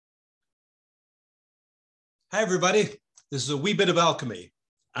Hi, everybody. This is a wee bit of alchemy.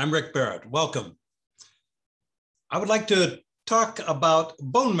 I'm Rick Barrett. Welcome. I would like to talk about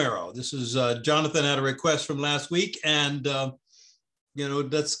bone marrow. This is Jonathan had a request from last week, and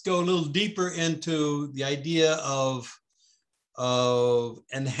let's go a little deeper into the idea of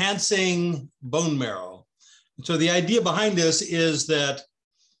enhancing bone marrow. So the idea behind this is that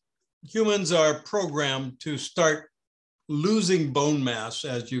humans are programmed to start losing bone mass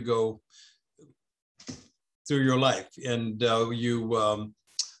as you go through your life, and there it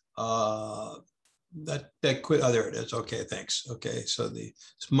is. Okay, thanks. Okay, so the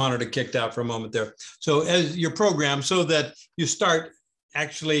monitor kicked out for a moment there. So as you're programmed, so that you start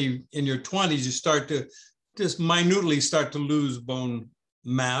actually in your 20s, you start to just minutely start to lose bone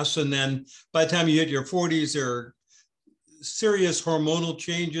mass, and then by the time you hit your 40s, there are serious hormonal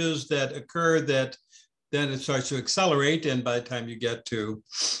changes that occur that then it starts to accelerate. And by the time you get to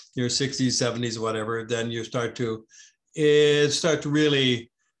your 60s, 70s, whatever, then you start to really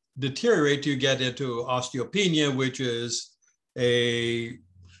deteriorate. You get into osteopenia, which is a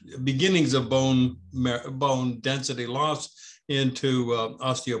beginnings of bone density loss, into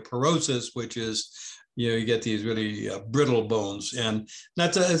osteoporosis, which is, you get these really brittle bones. And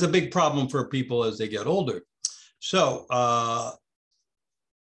that's a big problem for people as they get older. So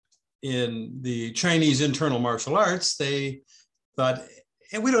in the Chinese internal martial arts, they thought,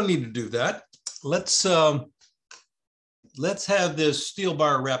 hey, we don't need to do that. Let's have this steel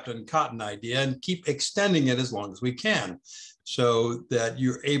bar wrapped in cotton idea and keep extending it as long as we can, so that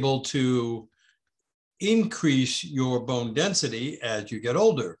you're able to increase your bone density as you get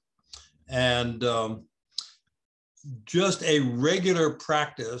older. And just a regular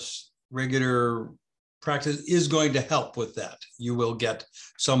practice is going to help with that. You will get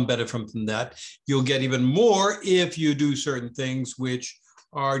some benefit from that. You'll get even more if you do certain things which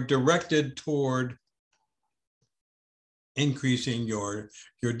are directed toward increasing your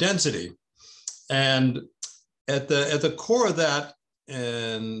density. And at the core of that,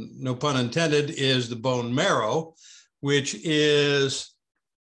 and no pun intended, is the bone marrow, which is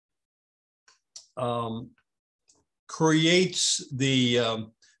creates the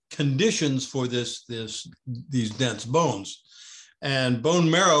conditions for these dense bones. And bone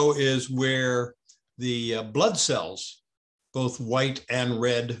marrow is where the blood cells, both white and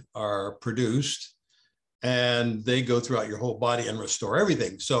red, are produced, and they go throughout your whole body and restore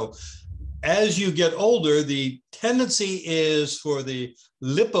everything. So as you get older, the tendency is for the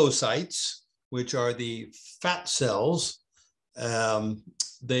lipocytes, which are the fat cells,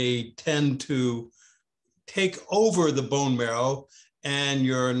 they tend to take over the bone marrow, and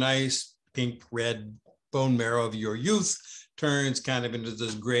your nice pink red bone marrow of your youth turns kind of into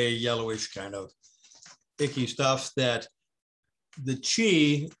this gray yellowish kind of icky stuff that the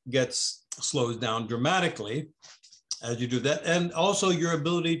chi slows down dramatically as you do that. And also your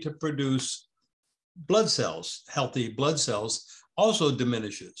ability to produce blood cells, healthy blood cells, also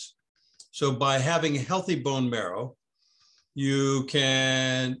diminishes. So by having a healthy bone marrow, you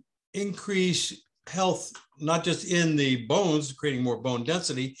can increase health, not just in the bones, creating more bone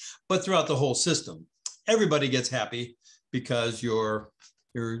density, but throughout the whole system. Everybody gets happy because you're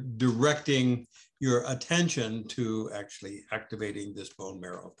directing your attention to actually activating this bone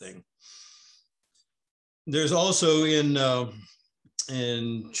marrow thing. There's also in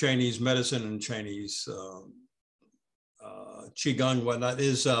Chinese medicine and Chinese qigong, whatnot,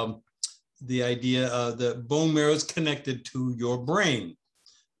 is the idea that bone marrow is connected to your brain,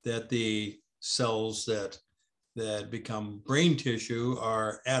 that the cells that become brain tissue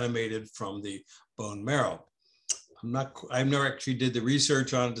are animated from the bone marrow. I've never actually did the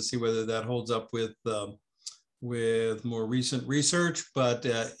research on it to see whether that holds up with more recent research, but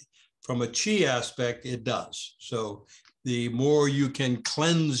from a chi aspect, it does. So the more you can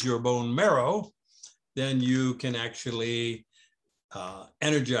cleanse your bone marrow, then you can actually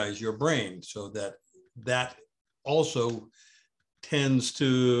energize your brain, so that also tends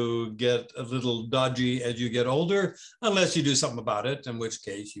to get a little dodgy as you get older, unless you do something about it, in which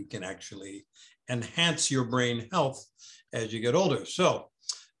case you can actually enhance your brain health as you get older. So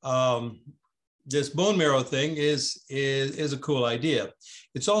this bone marrow thing is a cool idea.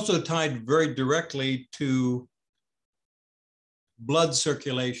 It's also tied very directly to blood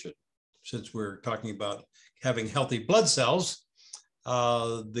circulation. Since we're talking about having healthy blood cells,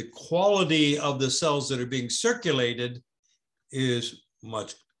 the quality of the cells that are being circulated is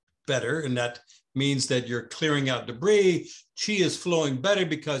much better, and that means that you're clearing out debris. Chi is flowing better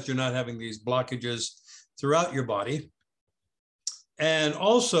because you're not having these blockages throughout your body. And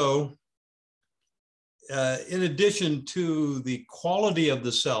also, in addition to the quality of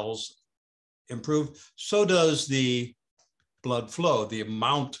the cells improve, so does the blood flow, the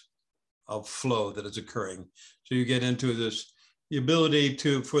amount of flow that is occurring. So you get into this, the ability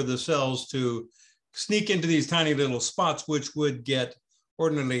for the cells to sneak into these tiny little spots, which would get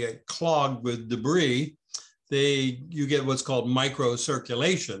ordinarily clogged with debris. You get what's called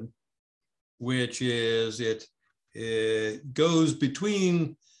microcirculation, which is it goes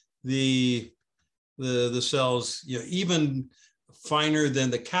between the cells, even finer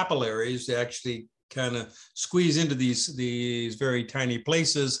than the capillaries. They actually kind of squeeze into these very tiny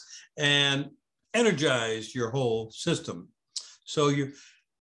places and energize your whole system. So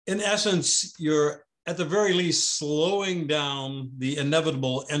in essence, you're at the very least slowing down the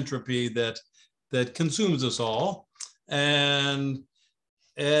inevitable entropy that consumes us all. And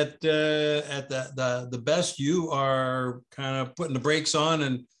at the best, you are kind of putting the brakes on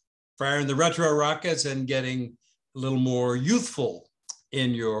and firing the retro rockets and getting a little more youthful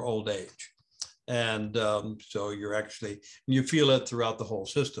in your old age. And so you feel it throughout the whole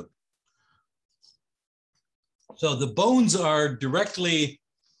system. So the bones are directly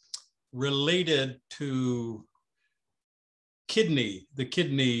related to the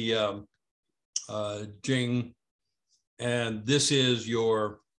kidney jing, and this is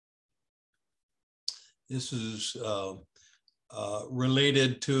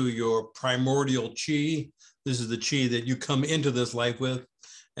related to your primordial chi. This is the chi that you come into this life with,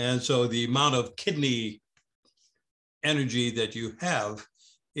 and so the amount of kidney energy that you have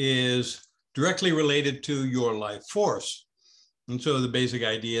is directly related to your life force. And so the basic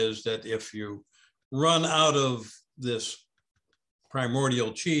idea is that if you run out of this primordial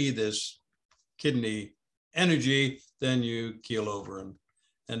chi, this kidney energy, then you keel over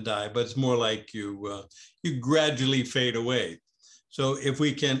and die. But it's more like you gradually fade away. So if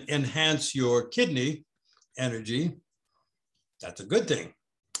we can enhance your kidney energy, that's a good thing.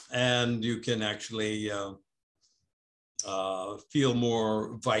 And you can actually feel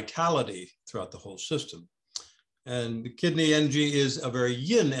more vitality throughout the whole system. And the kidney energy is a very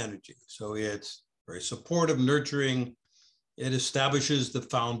yin energy. So it's very supportive, nurturing. It establishes the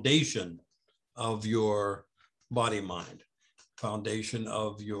foundation of your body-mind, foundation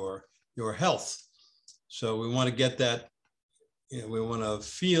of your health. So we want to get that, we want to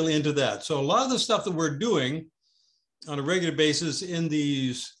feel into that. So a lot of the stuff that we're doing on a regular basis in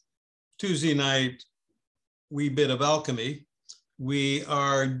these Tuesday night Wee Bit of Alchemy, we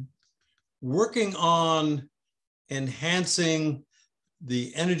are working on enhancing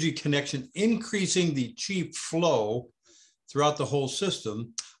the energy connection, increasing the chi flow throughout the whole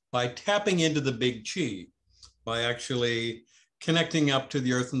system by tapping into the big chi, by actually connecting up to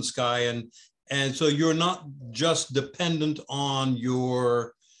the earth and sky. And so you're not just dependent on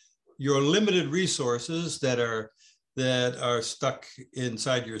your limited resources that are stuck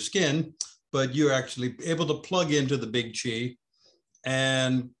inside your skin, but you're actually able to plug into the big chi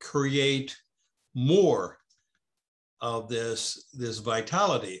and create more of this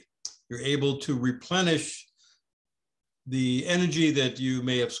vitality. You're able to replenish the energy that you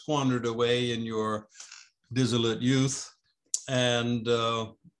may have squandered away in your dissolute youth, and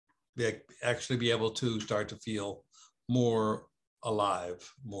actually be able to start to feel more alive,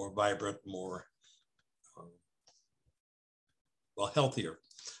 more vibrant, more healthier.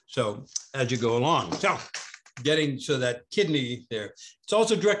 So as you go along, so that kidney there, it's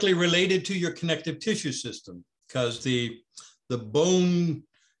also directly related to your connective tissue system, because the bones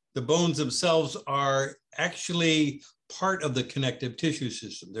themselves are actually part of the connective tissue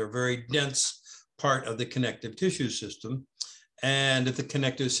system. They're a very dense part of the connective tissue system. And if the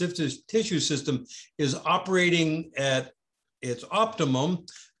connective tissue system is operating at its optimum,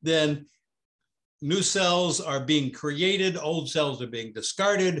 then new cells are being created, old cells are being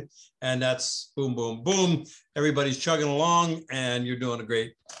discarded, and that's boom, boom, boom. Everybody's chugging along and you're doing a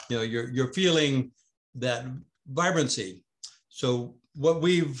great, you're feeling that vibrancy. So what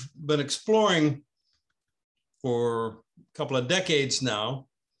we've been exploring for a couple of decades now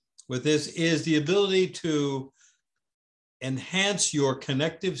with this is the ability to enhance your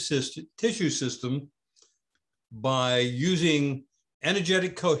connective tissue system by using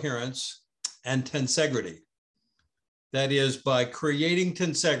energetic coherence and tensegrity. That is, by creating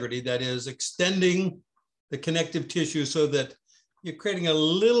tensegrity, that is extending the connective tissue so that you're creating a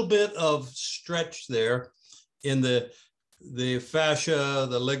little bit of stretch there in the fascia,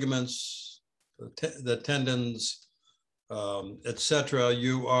 the ligaments, the tendons, etc.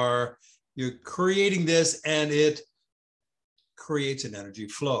 You're creating this, and it creates an energy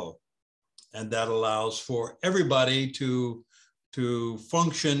flow, and that allows for everybody to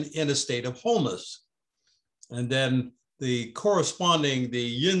function in a state of wholeness. And then the corresponding, the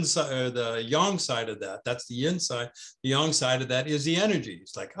yin side or the yang side of that, that's the yin side. The yang side of that is the energy.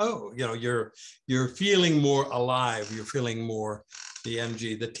 It's like, oh, you know, you're feeling more alive. You're feeling more the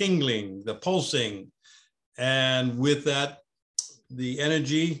energy, the tingling, the pulsing. And with that, the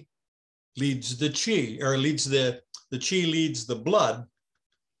energy leads the chi, or leads the chi leads the blood.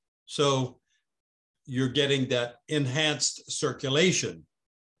 So you're getting that enhanced circulation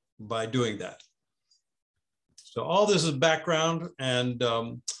by doing that. So all this is background, and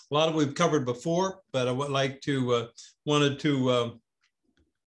a lot of we've covered before, but I would like to, wanted to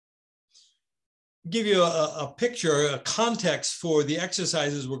give you a picture, a context for the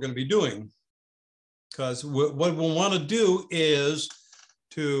exercises we're going to be doing. Because what we want to do is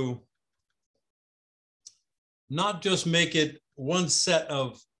to not just make it one set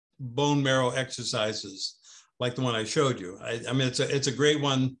of bone marrow exercises like the one I showed you. I mean, it's a great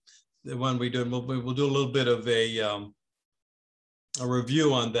one. The one we do, we'll do a little bit of a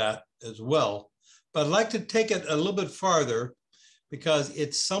review on that as well. But I'd like to take it a little bit farther because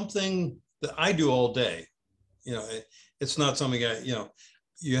it's something that I do all day. You know, it's not something you know,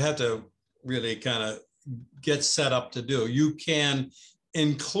 you have to really kind of get set up to do. You can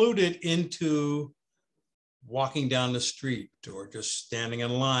include it into walking down the street, or just standing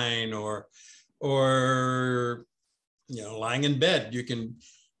in line, or you know, lying in bed. You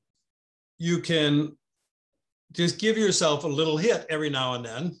can just give yourself a little hit every now and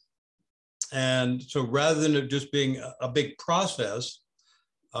then. And so rather than it just being a big process,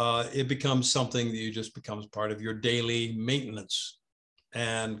 it becomes something that you just becomes part of your daily maintenance.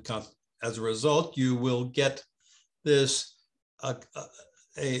 And as a result, you will get this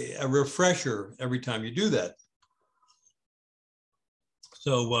a refresher every time you do that.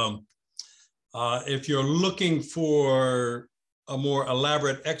 So if you're looking for a more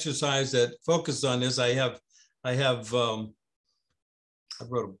elaborate exercise that focuses on this, I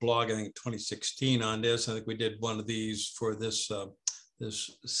wrote a blog, I think 2016 on this. I think we did one of these for this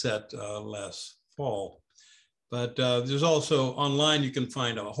this set last fall. But there's also online, you can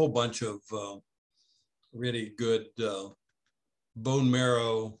find a whole bunch of really good bone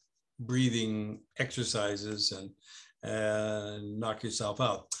marrow breathing exercises and knock yourself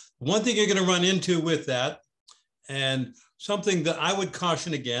out. One thing you're going to run into with that, and something that I would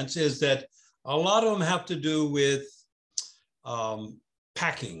caution against, is that a lot of them have to do with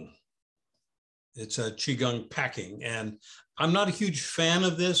packing. It's a qigong packing, and I'm not a huge fan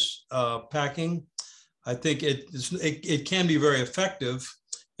of this packing. I think it can be very effective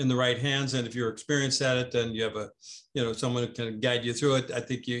in the right hands, and if you're experienced at it, then you have someone who can guide you through it. I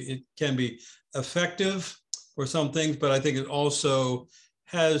think it can be effective for some things, but I think it also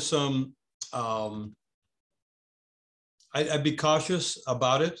has some. I'd be cautious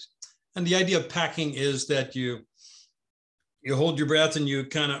about it. And the idea of packing is that you hold your breath and you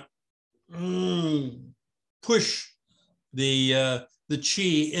kind of push the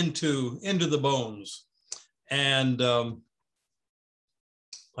chi into the bones. And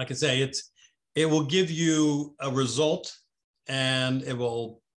like I say, it will give you a result and it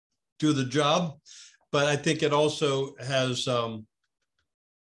will do the job. But I think it also has,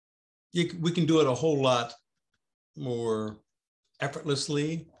 we can do it a whole lot more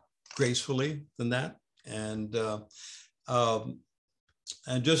effortlessly, gracefully than that. And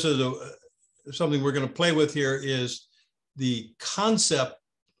just as something we're going to play with here is the concept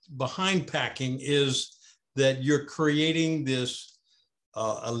behind packing is that you're creating this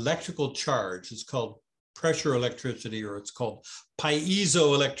electrical charge. It's called pressure electricity, or it's called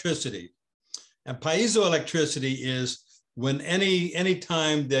piezoelectricity. And piezoelectricity is when any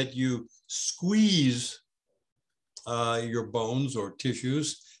time that you squeeze your bones or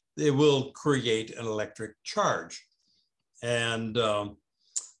tissues, it will create an electric charge. And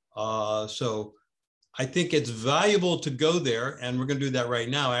so I think it's valuable to go there, and we're going to do that right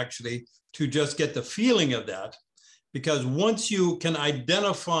now, actually, to just get the feeling of that. Because once you can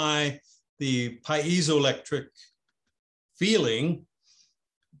identify the piezoelectric feeling,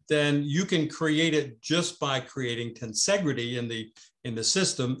 then you can create it just by creating tensegrity in the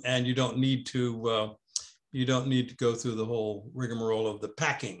system, and you don't need to go through the whole rigmarole of the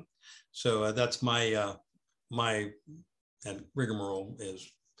packing. So that's my and rigmarole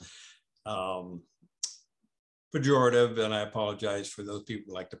is pejorative, and I apologize for those people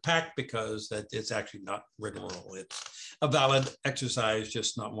who like to pack, because it's actually not rigmarole. It's a valid exercise,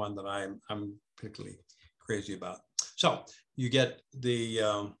 just not one that I'm particularly crazy about. So you get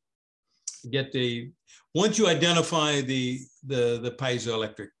once you identify the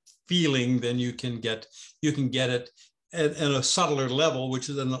piezoelectric feeling, then you can get it at a subtler level, which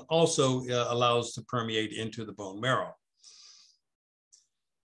then also allows to permeate into the bone marrow.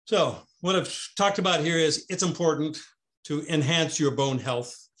 So what I've talked about here is it's important to enhance your bone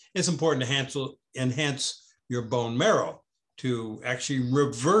health. It's important to enhance your bone marrow to actually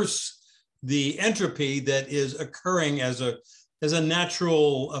reverse the entropy that is occurring as a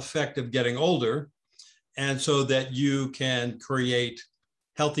natural effect of getting older, and so that you can create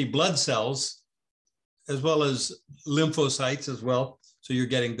healthy blood cells as well as lymphocytes as well. So you're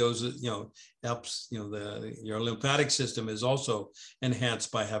getting those, helps, your lymphatic system is also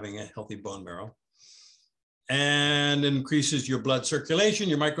enhanced by having a healthy bone marrow, and increases your blood circulation,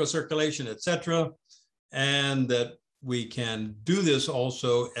 your microcirculation, etc. And that we can do this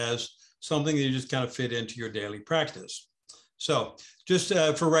also as something that you just kind of fit into your daily practice. So just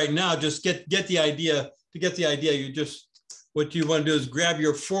for right now, just get the idea. To get the idea, what you want to do is grab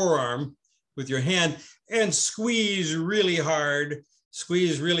your forearm with your hand and squeeze really hard,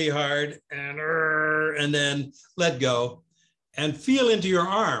 and then let go and feel into your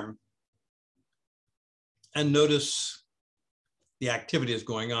arm and notice the activity is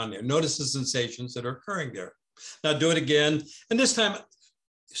going on there. Notice the sensations that are occurring there. Now do it again. And this time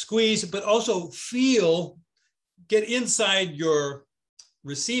squeeze, but also get inside your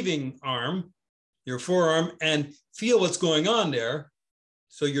receiving arm, your forearm, and feel what's going on there.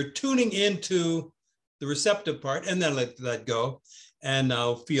 So you're tuning into the receptive part, and then let that go. And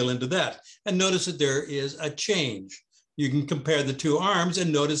now feel into that. And notice that there is a change. You can compare the two arms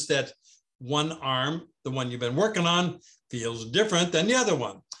and notice that one arm, the one you've been working on, feels different than the other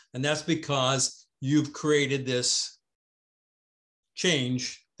one. And that's because you've created this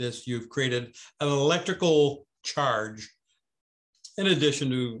change, you've created an electrical charge in addition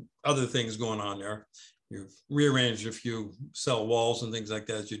to other things going on there. You've rearranged a few cell walls and things like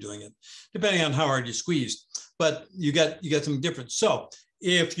that as you're doing it, depending on how hard you squeeze. But you got some difference. So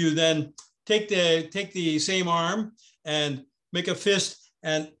if you then take the same arm and make a fist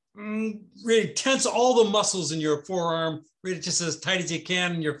and really tense all the muscles in your forearm, really just as tight as you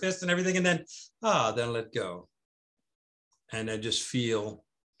can in your fist and everything, and then let go. And then just feel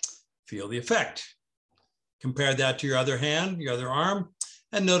the effect. Compare that to your other hand, your other arm,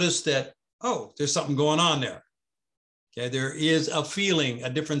 and notice that, there's something going on there. Okay, there is a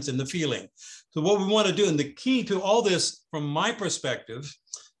difference in the feeling. So what we want to do, and the key to all this from my perspective,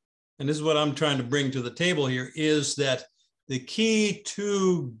 and this is what I'm trying to bring to the table here, is that the key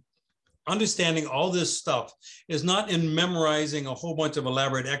to understanding all this stuff is not in memorizing a whole bunch of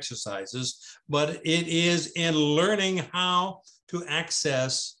elaborate exercises, but it is in learning how to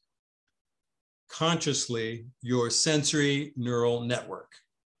access consciously your sensory neural network.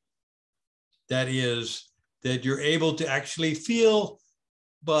 That is, that you're able to actually feel,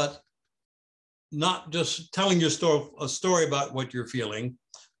 but not just telling a story about what you're feeling,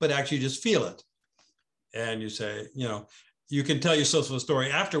 but actually just feel it. And you say, you can tell yourself a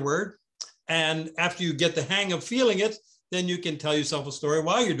story afterward. And after you get the hang of feeling it, then you can tell yourself a story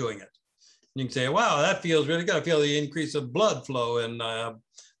while you're doing it. You can say, wow, that feels really good. I feel the increase of blood flow, and I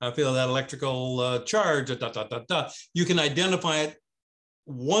feel that electrical charge, You can identify it.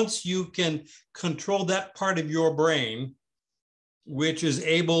 Once you can control that part of your brain, which is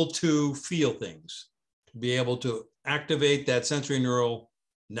able to feel things, to be able to activate that sensory neural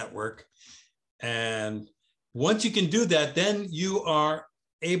network. And once you can do that, then you are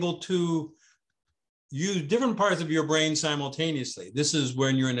able to use different parts of your brain simultaneously. This is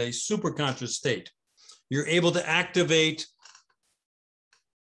when you're in a superconscious state. You're able to activate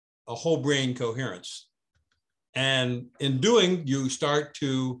a whole brain coherence. And in doing, you start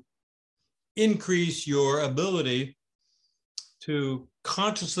to increase your ability to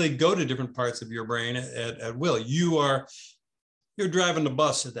consciously go to different parts of your brain at will. You're driving the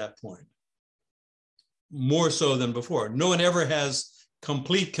bus at that point, more so than before. No one ever has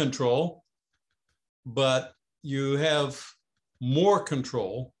complete control, but you have more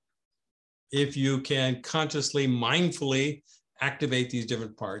control if you can consciously, mindfully activate these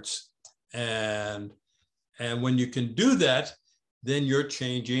different parts. And when you can do that, then you're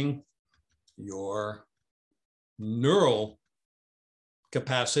changing your neural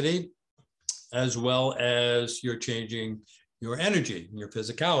capacity, as well as you're changing your energy and your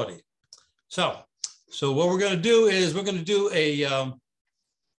physicality. So what we're going to do is we're going to do a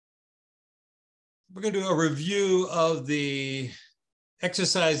review of the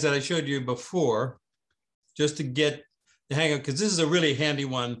exercise that I showed you before, just to get the hang of, because this is a really handy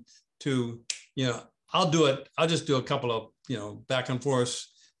one to, I'll just do a couple of, back and forth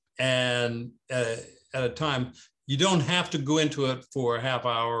and at a time. You don't have to go into it for a half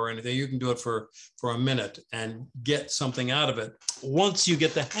hour or anything. You can do it for a minute and get something out of it once you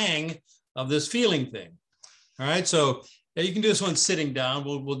get the hang of this feeling thing. All right. So Yeah, you can do this one sitting down.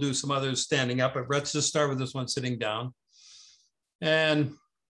 We'll do some others standing up, but let's just start with this one sitting down. And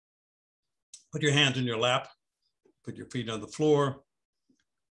put your hands in your lap. Put your feet on the floor.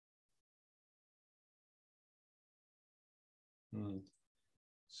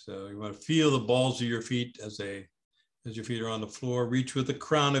 So you want to feel the balls of your feet as your feet are on the floor. Reach with the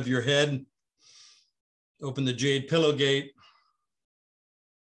crown of your head. Open the jade pillow gate.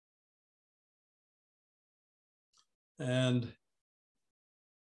 And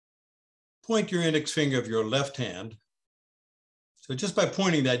point your index finger of your left hand. So just by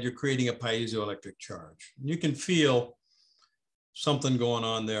pointing that, you're creating a piezoelectric charge. You can feel something going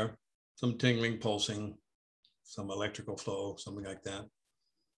on there, some tingling, pulsing, some electrical flow, something like that.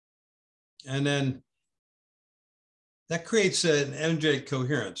 And then that creates an energetic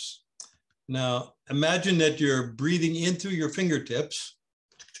coherence. Now, imagine that you're breathing in through your fingertips,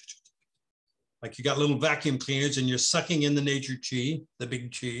 like you got little vacuum cleaners and you're sucking in the nature chi, the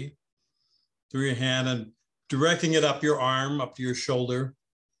big chi, through your hand and directing it up your arm, up to your shoulder,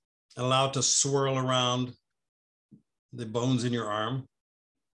 and allow it to swirl around the bones in your arm.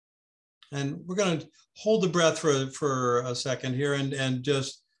 And we're going to hold the breath for a second here and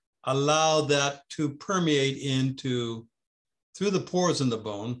just allow that to permeate through the pores in the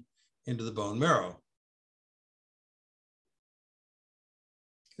bone, into the bone marrow.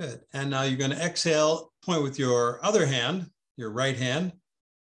 Good. And now you're going to exhale, point with your other hand, your right hand,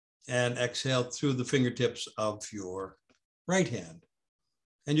 and exhale through the fingertips of your right hand.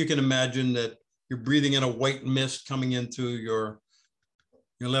 And you can imagine that you're breathing in a white mist coming in through your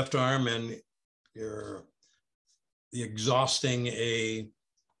left arm, and you're exhausting a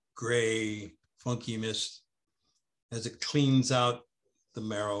gray, funky mist as it cleans out the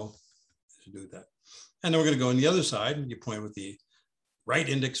marrow. To do that. And then we're going to go on the other side, and you point with the right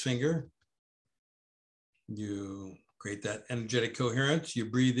index finger. You create that energetic coherence. You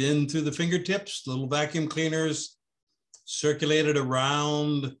breathe in through the fingertips, little vacuum cleaners, circulate it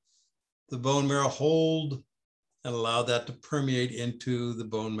around the bone marrow, hold, and allow that to permeate into the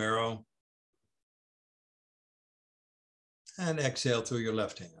bone marrow. And exhale through your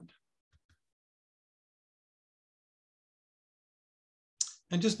left hand.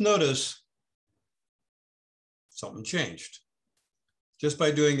 And just notice something changed. Just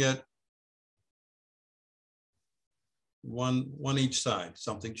by doing it one each side,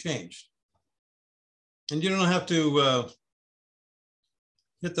 something changed. And you don't have to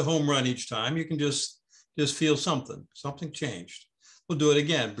hit the home run each time. You can just feel something changed. We'll do it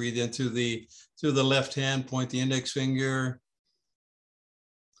again. Breathe in through the left hand, point the index finger.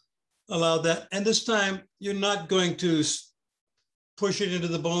 Allow that. And this time you're not going to push it into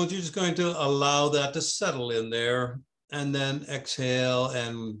the bones. You're just going to allow that to settle in there, and then exhale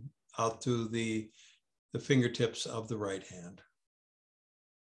and out through the fingertips of the right hand.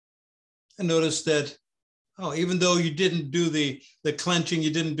 And notice that, even though you didn't do the clenching,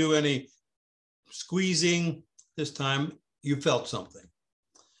 you didn't do any squeezing this time, you felt something.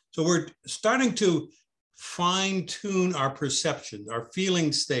 So we're starting to fine tune our perception, our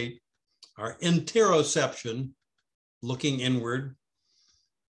feeling state, our interoception, looking inward,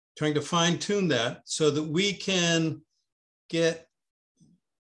 trying to fine tune that so that we can get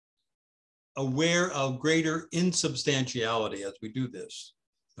aware of greater insubstantiality as we do this.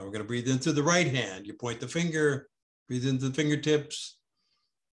 Now we're going to breathe in through the right hand. You point the finger, breathe into the fingertips,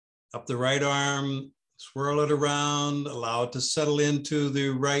 up the right arm, swirl it around, allow it to settle into the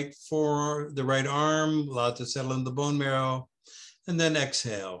right arm, allow it to settle in the bone marrow, and then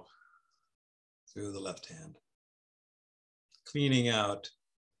exhale through the left hand. Cleaning out.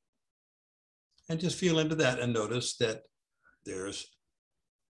 And just feel into that and notice that there's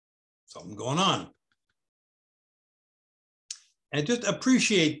something going on. And just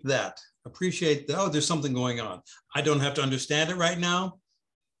appreciate that. Appreciate that, there's something going on. I don't have to understand it right now.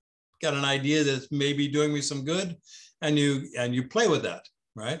 Got an idea that's maybe doing me some good, and you play with that,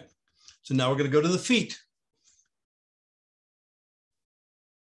 right? So now we're going to go to the feet.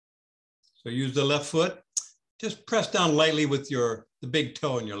 So use the left foot. Just press down lightly with the big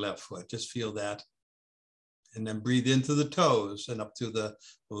toe in your left foot. Just feel that. And then breathe into the toes and up to the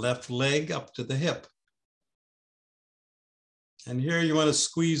left leg, up to the hip. And here you want to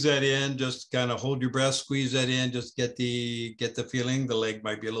squeeze that in, just kind of hold your breath, squeeze that in, just get the feeling. The leg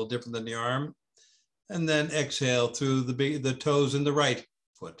might be a little different than the arm. And then exhale through the toes in the right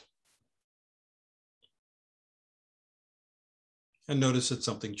foot. And notice that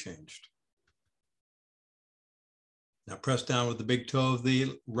something changed. Now press down with the big toe of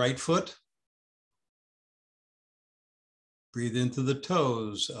the right foot. Breathe into the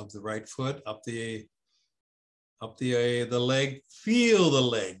toes of the right foot, up the up the leg, feel the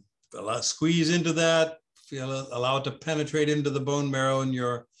leg. Squeeze into that, feel it, allow it to penetrate into the bone marrow in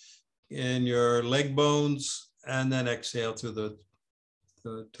your leg bones, and then exhale through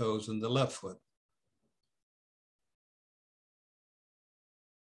the toes and the left foot.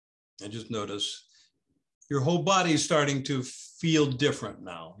 And just notice your whole body is starting to feel different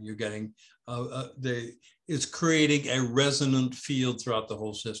now. You're getting, it's creating a resonant field throughout the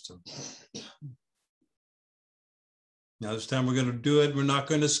whole system. Now this time we're going to do it. We're not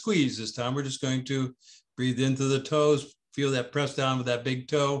going to squeeze this time. We're just going to breathe into the toes. Feel that press down with that big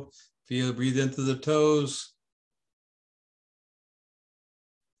toe. Breathe into the toes.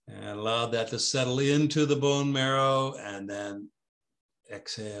 And allow that to settle into the bone marrow, and then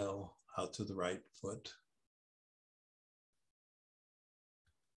exhale out to the right foot.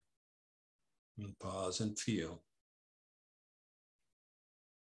 And pause and feel.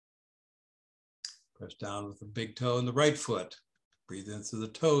 Press down with the big toe in the right foot. Breathe into the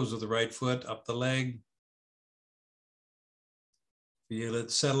toes of the right foot, up the leg. Feel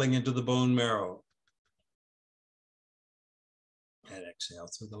it settling into the bone marrow. And exhale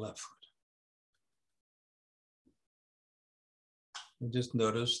through the left foot. And just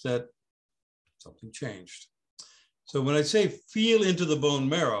notice that something changed. So when I say feel into the bone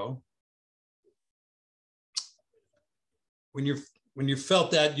marrow, when you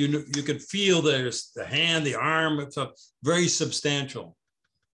felt that, you could feel there's the hand, the arm, it's very substantial.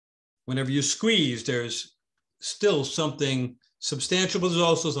 Whenever you squeeze, there's still something substantial, but there's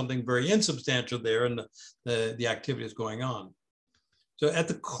also something very insubstantial there, and the activity is going on. So at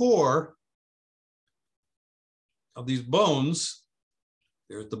the core of these bones,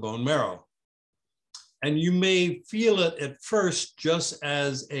 there's the bone marrow. And you may feel it at first just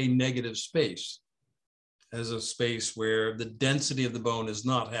as a negative space, as a space where the density of the bone is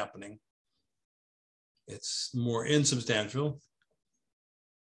not happening. It's more insubstantial.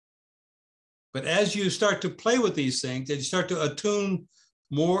 But as you start to play with these things, and you start to attune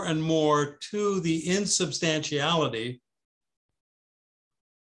more and more to the insubstantiality,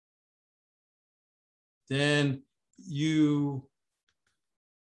 then you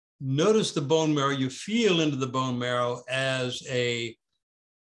notice the bone marrow, you feel into the bone marrow as a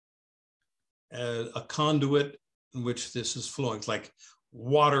conduit in which this is flowing. It's like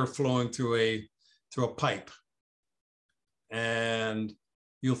water flowing through a pipe. And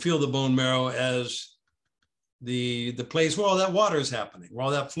you'll feel the bone marrow as the place where all that water is happening, where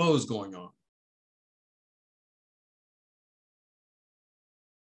all that flow is going on.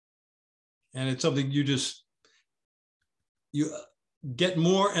 And it's something you get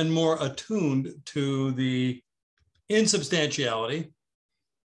more and more attuned to the insubstantiality.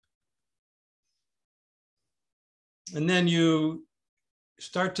 And then you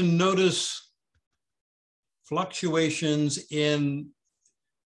start to notice fluctuations in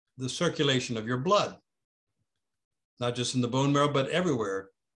the circulation of your blood, not just in the bone marrow, but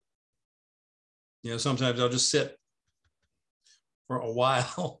everywhere. You know, sometimes I'll just sit for a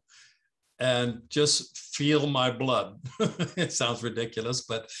while and just feel my blood. It sounds ridiculous,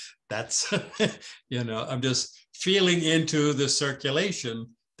 but that's, you know, I'm just feeling into the circulation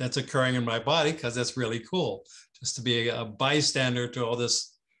that's occurring in my body, because that's really cool. Just to be a bystander to all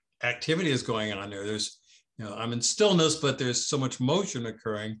this activity is going on there. There's, you know, I'm in stillness, but there's so much motion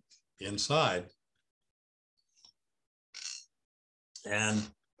occurring inside. And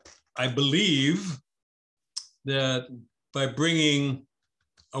I believe that by bringing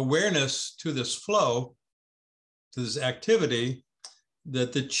awareness to this flow, to this activity,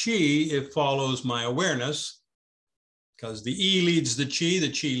 that the chi, it follows my awareness, because the E leads the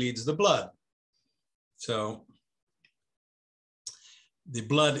chi leads the blood. So the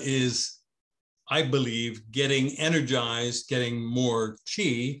blood is, I believe, getting energized, getting more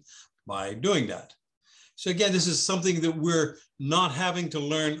chi by doing that. So again, this is something that we're not having to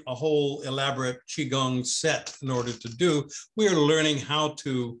learn a whole elaborate qigong set in order to do. We're learning how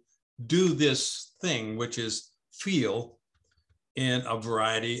to do this thing, which is feel in a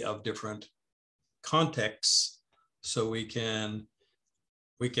variety of different contexts, so we can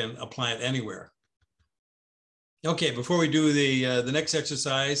apply it anywhere. Okay, before we do the next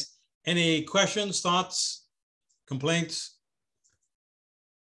exercise, any questions, thoughts, complaints?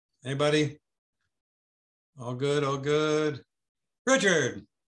 Anybody? All good, all good. Richard,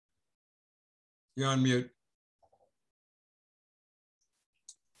 you're on mute.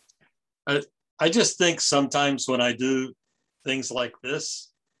 I just think sometimes when I do things like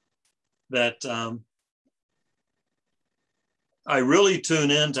this, that I really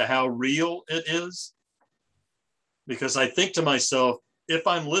tune in to how real it is. Because I think to myself, if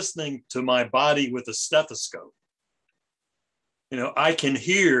I'm listening to my body with a stethoscope, I can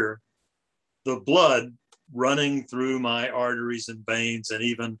hear the blood running through my arteries and veins and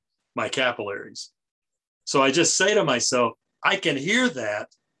even my capillaries. So I just say to myself, I can hear that.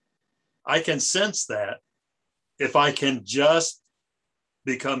 I can sense that if I can just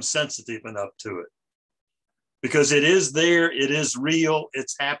become sensitive enough to it. Because it is there, it is real,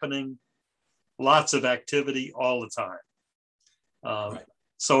 it's happening, lots of activity all the time. Right.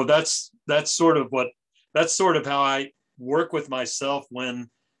 So that's sort of how I work with myself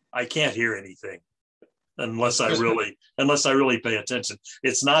when I can't hear anything, unless I really pay attention.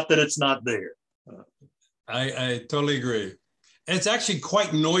 It's not that it's not there. I totally agree. And it's actually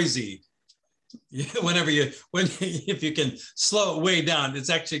quite noisy. If you can slow it way down, it's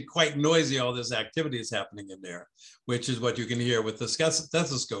actually quite noisy. All this activity is happening in there, which is what you can hear with the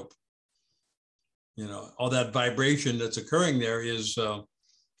stethoscope. All that vibration that's occurring there is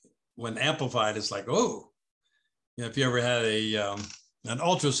when amplified. It's like, oh, if you ever had an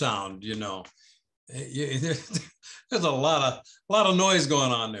ultrasound, there's a lot of noise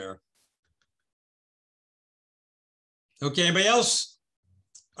going on there. Okay, anybody else?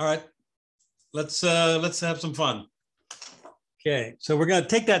 All right, let's have some fun. Okay, so we're going to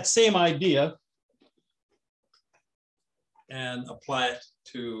take that same idea and apply it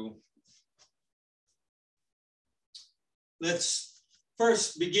to. Let's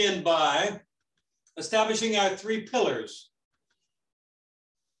first begin by establishing our 3 pillars.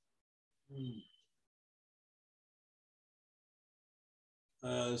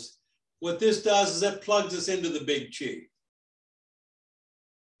 What this does is it plugs us into the big chi.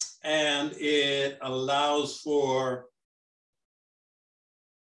 And it allows for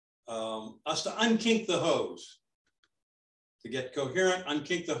us to unkink the hose. To get coherent,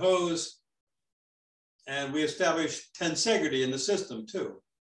 unkink the hose. And we establish tensegrity in the system too.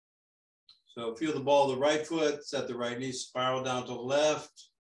 So feel the ball of the right foot, set the right knee, spiral down to the left,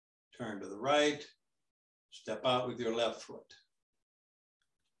 turn to the right, step out with your left foot,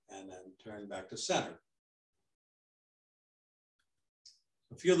 and then turn back to center.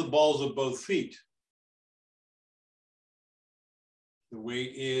 Feel the balls of both feet. The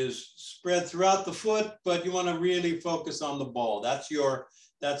weight is spread throughout the foot, but you want to really focus on the ball. That's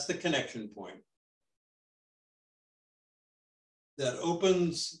the connection point. That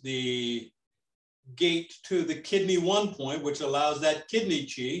opens the gate to the kidney 1 point, which allows that kidney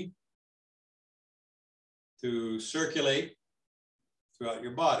chi to circulate throughout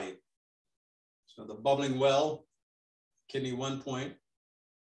your body. So the bubbling well, kidney 1 point,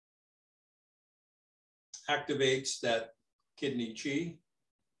 activates that kidney chi.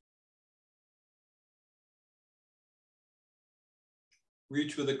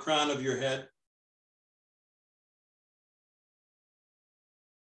 Reach with the crown of your head.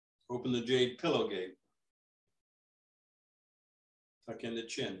 Open the jade pillow gate. Tuck in the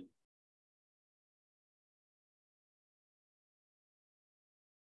chin.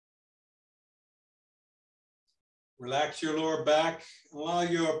 Relax your lower back. Allow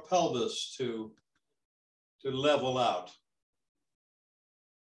your pelvis to level out.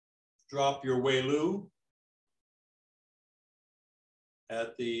 Drop your Wei Lu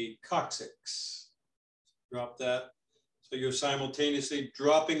at the coccyx. Drop that. So you're simultaneously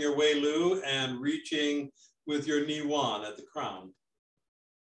dropping your Wei Lu and reaching with your Ni Wan at the crown.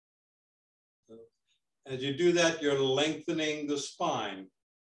 So as you do that, you're lengthening the spine.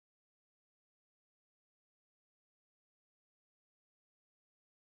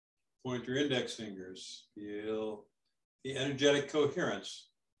 Point your index fingers. Feel the energetic coherence.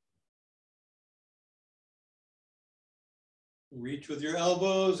 Reach with your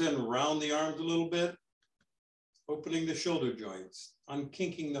elbows and round the arms a little bit. Opening the shoulder joints,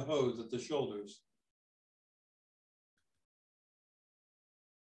 unkinking the hose at the shoulders.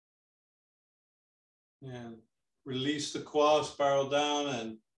 And release the quad, spiral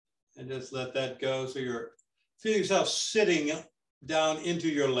down, and just let that go. So you're feeling yourself sitting down into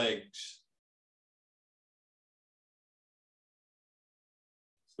your legs.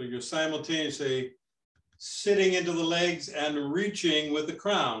 So you're simultaneously sitting into the legs and reaching with the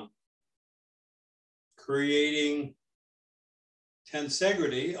crown, creating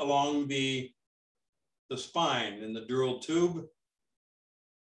tensegrity along the spine in the dural tube,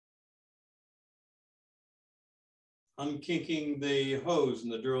 unkinking the hose in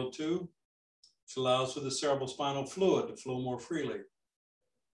the dural tube, which allows for the cerebral spinal fluid to flow more freely.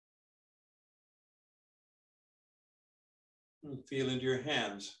 And feel into your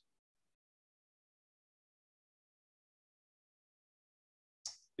hands.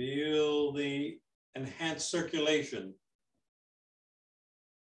 Feel the enhanced circulation.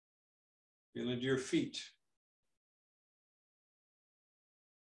 Feel into your feet.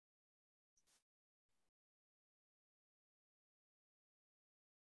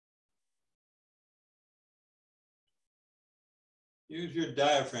 Use your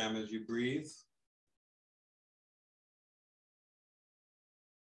diaphragm as you breathe.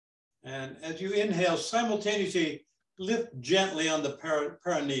 And as you inhale, simultaneously lift gently on the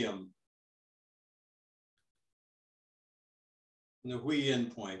perineum, the Wee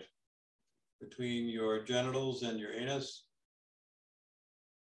Yin point between your genitals and your anus.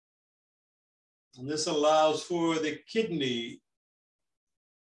 And this allows for the kidney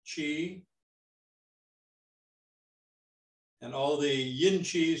chi and all the yin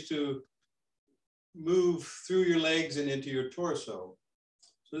chis to move through your legs and into your torso.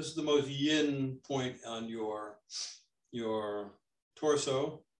 So this is the most yin point on your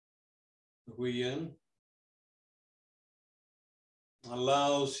torso, the Hui Yin.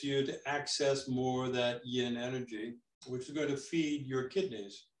 Allows you to access more of that yin energy, which is going to feed your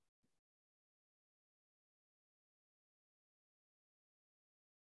kidneys.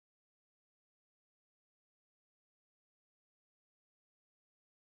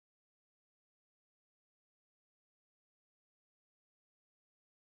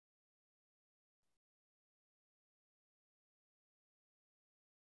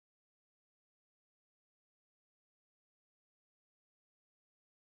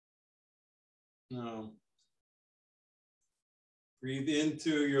 Now, breathe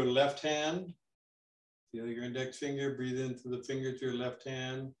into your left hand. Feel your index finger, breathe into the finger to your left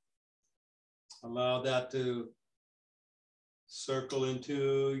hand. Allow that to circle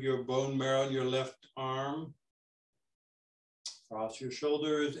into your bone marrow in your left arm. Cross your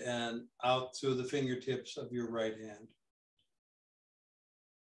shoulders and out through the fingertips of your right hand.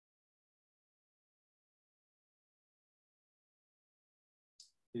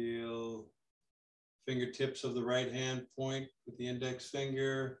 Feel fingertips of the right hand point with the index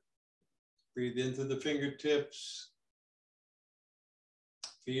finger. Breathe into the fingertips.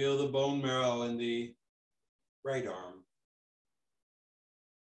 Feel the bone marrow in the right arm.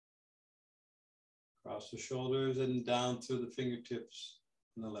 Cross the shoulders and down through the fingertips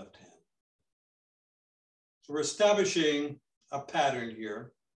in the left hand. So we're establishing a pattern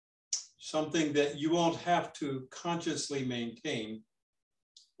here, something that you won't have to consciously maintain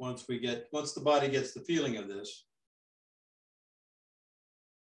once the body gets the feeling of this,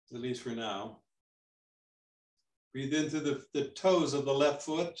 at least for now. Breathe into the toes of the left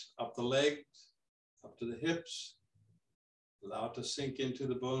foot, up the legs, up to the hips. Allow it to sink into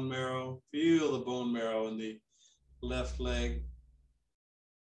the bone marrow. Feel the bone marrow in the left leg.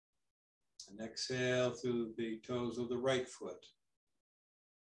 And exhale through the toes of the right foot.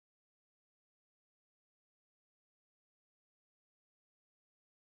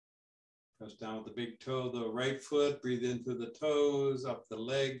 Press down with the big toe of the right foot. Breathe into the toes, up the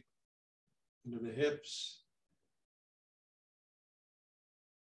leg, into the hips.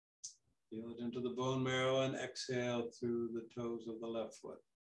 Feel it into the bone marrow and exhale through the toes of the left foot.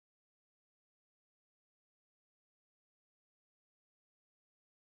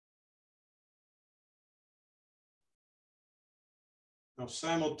 Now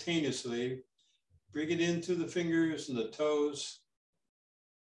simultaneously, bring it into the fingers and the toes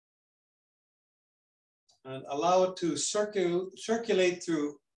and allow it to circulate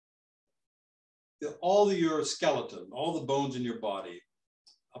through all of your skeleton, all the bones in your body,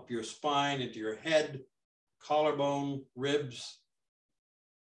 up your spine, into your head, collarbone, ribs.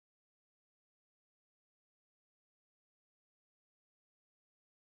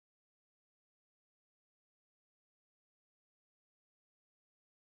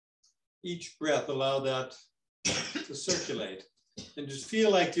 Each breath, allow that to circulate and just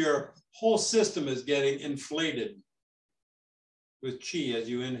feel like your whole system is getting inflated with chi as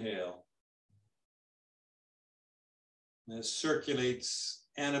you inhale. And it circulates,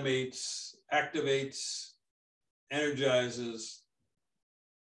 animates, activates, energizes,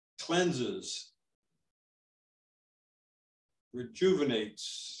 cleanses,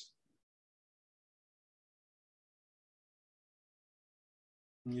 rejuvenates.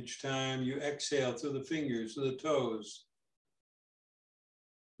 And each time you exhale through the fingers, to the toes,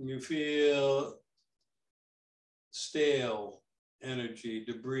 you feel stale energy,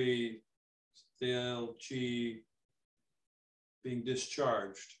 debris, stale chi being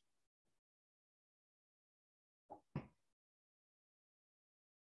discharged.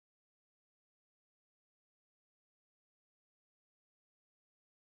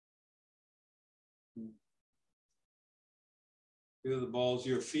 Feel the balls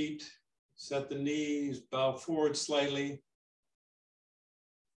of your feet, set the knees, bow forward slightly.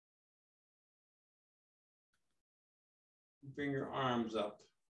 Bring your arms up.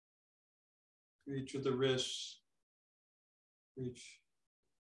 Reach with the wrists. Reach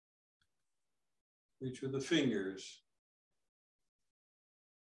with the fingers.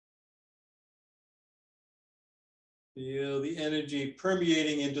 Feel the energy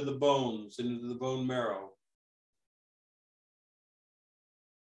permeating into the bones, into the bone marrow.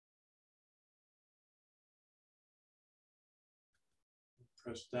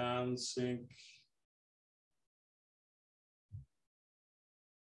 Press down, sink.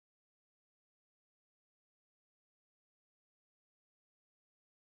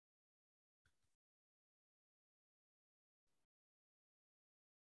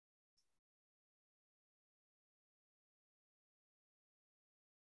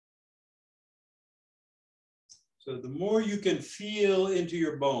 So the more you can feel into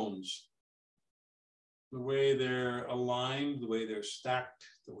your bones, the way they're aligned, the way they're stacked,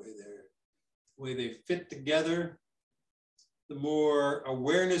 the way they fit together, the more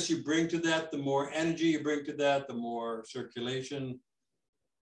awareness you bring to that, the more energy you bring to that, the more circulation.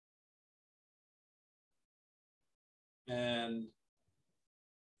 And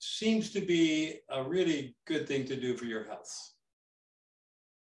seems to be a really good thing to do for your health.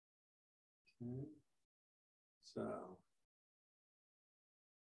 Okay. So,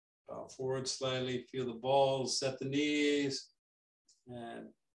 bow forward slightly, feel the balls, set the knees, and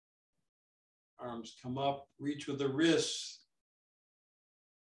arms come up, reach with the wrists.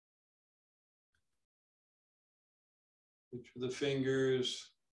 Reach with the fingers.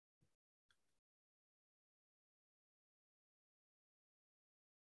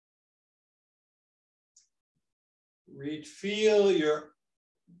 Reach, feel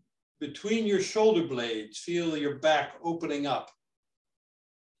between your shoulder blades, feel your back opening up.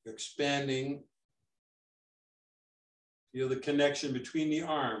 You're expanding. Feel the connection between the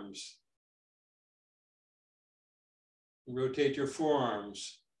arms. Rotate your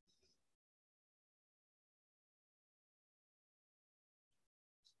forearms.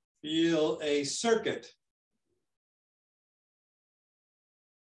 Feel a circuit.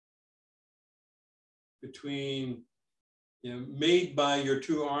 Between, made by your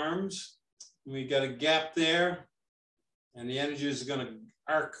two arms. We got a gap there, and the energy is going to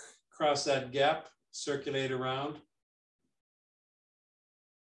arc across that gap, circulate around,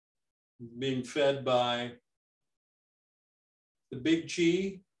 being fed by the big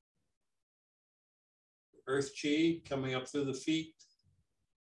chi, earth chi coming up through the feet,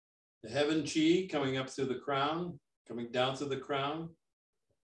 the heaven chi coming up through the crown, coming down through the crown,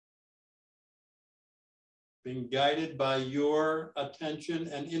 being guided by your attention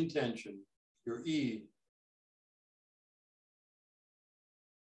and intention, your E.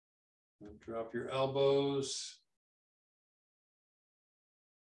 And drop your elbows.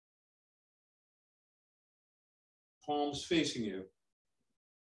 Palms facing you.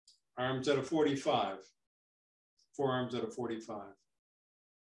 Arms at a 45. Forearms at a 45.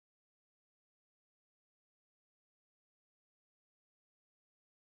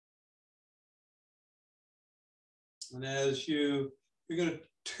 And as you're going to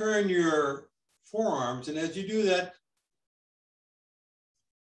turn your forearms, and as you do that,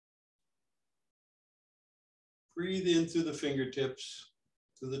 breathe in through the fingertips,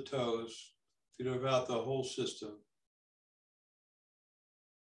 through the toes, feel out the whole system.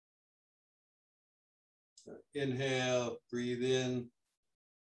 Inhale, breathe in.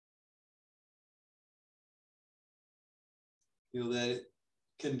 Feel that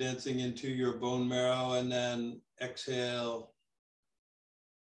condensing into your bone marrow, and then exhale,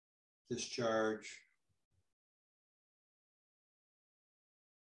 discharge.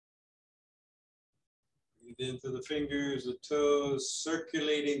 Breathe in through the fingers, the toes,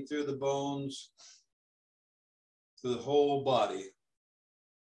 circulating through the bones, through the whole body.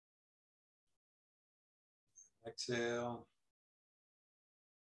 Exhale.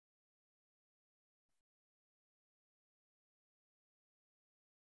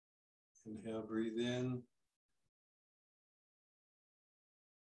 Inhale, breathe in.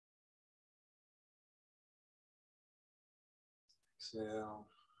 Exhale.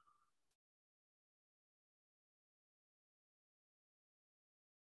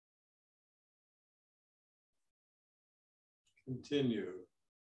 Continue.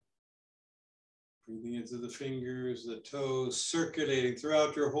 Breathing into the fingers, the toes, circulating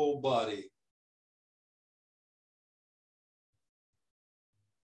throughout your whole body.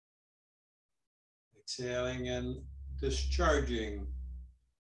 Exhaling and discharging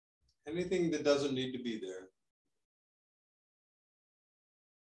anything that doesn't need to be there.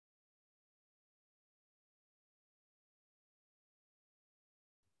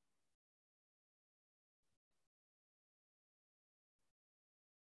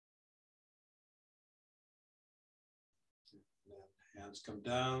 Hands come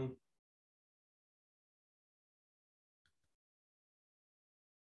down.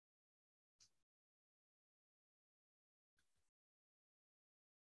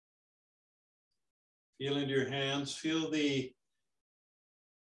 Feel into your hands, feel the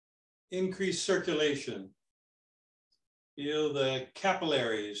increased circulation. Feel the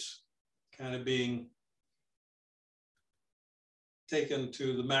capillaries kind of being taken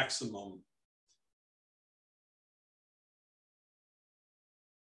to the maximum.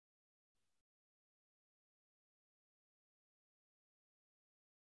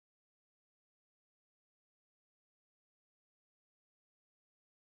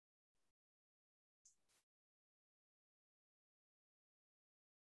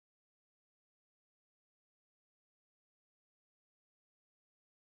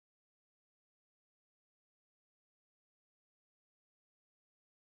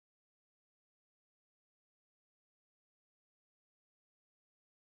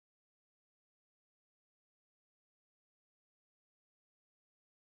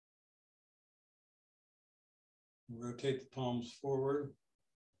 Rotate the palms forward.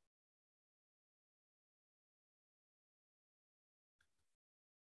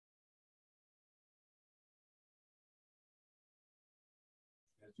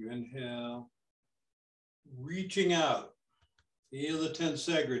 As you inhale, reaching out, feel the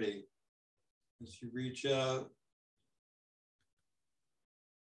tensegrity. As you reach out,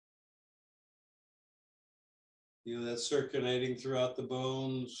 feel that circulating throughout the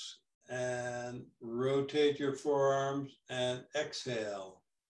bones, and rotate your forearms and exhale.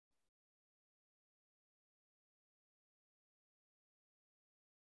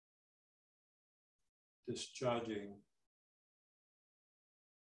 Discharging.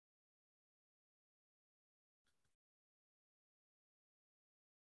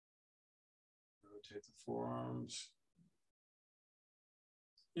 Rotate the forearms.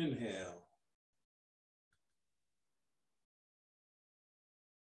 Inhale.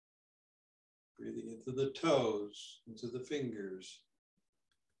 Breathing into the toes, into the fingers.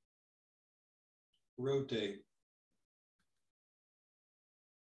 Rotate.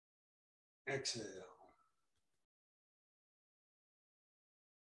 Exhale.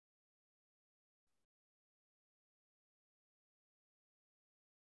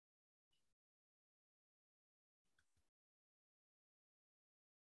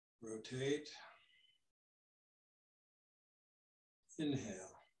 Rotate. Inhale.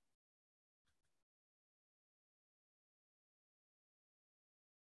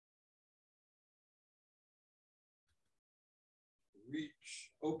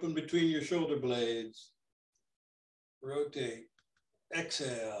 Reach, open between your shoulder blades. Rotate.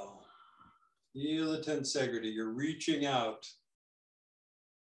 Exhale. Feel the tensegrity. You're reaching out,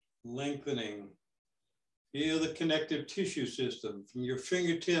 lengthening. Feel the connective tissue system from your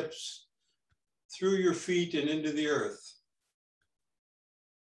fingertips through your feet and into the earth.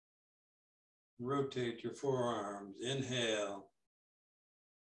 Rotate your forearms. Inhale.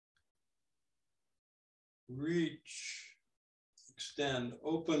 Reach. Extend.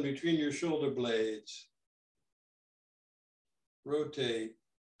 Open between your shoulder blades. Rotate.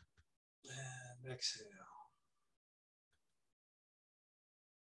 And exhale.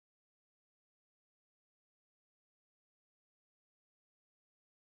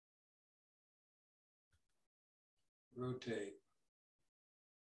 Rotate.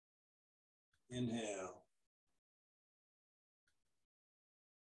 Inhale.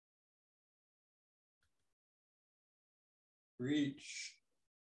 Reach.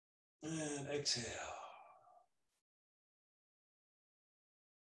 And exhale.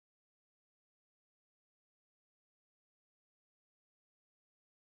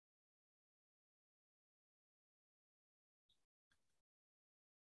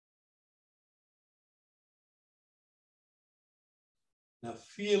 Now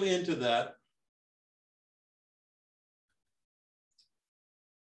feel into that.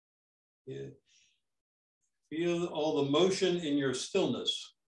 Yeah. Feel all the motion in your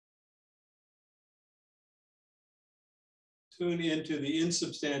stillness. Tune into the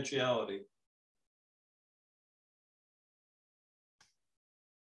insubstantiality.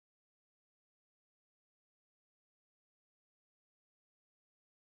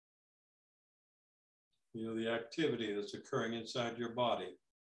 Feel the activity that's occurring inside your body.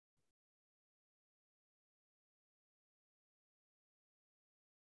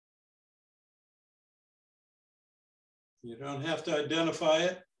 You don't have to identify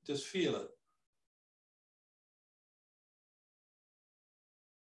it, just feel it.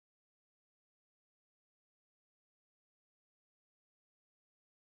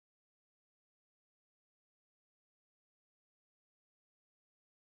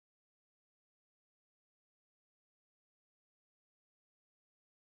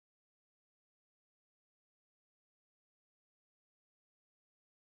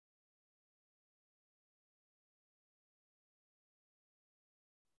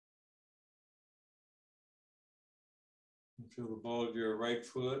 Feel the ball of your right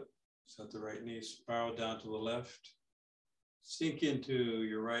foot. Let the right knee spiral down to the left. Sink into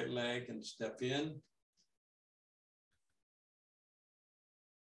your right leg and step in.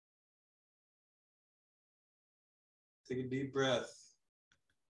 Take a deep breath.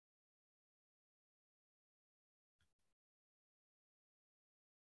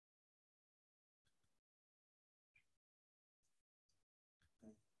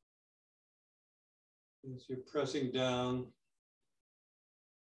 As you're pressing down,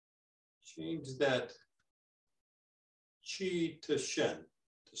 change that chi to shen,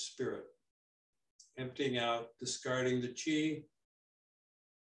 to spirit. Emptying out, discarding the chi,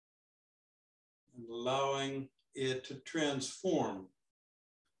 and allowing it to transform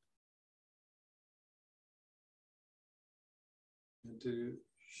into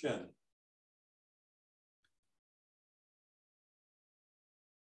shen.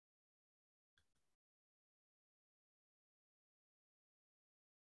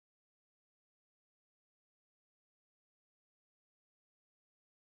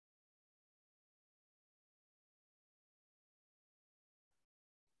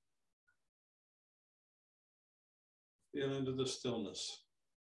 Feel into the stillness.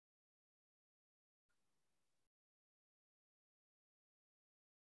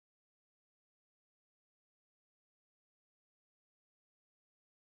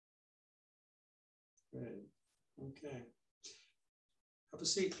 Great. Okay. Have a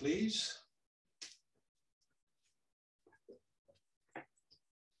seat, please.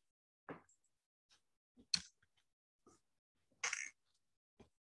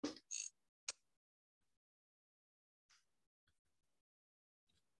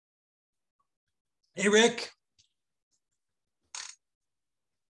 Hey, Rick.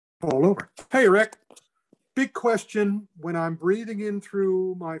 All over. Hey, Rick. Big question. When I'm breathing in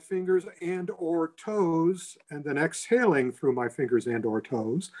through my fingers and or toes and then exhaling through my fingers and or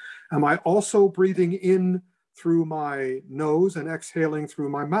toes, am I also breathing in through my nose and exhaling through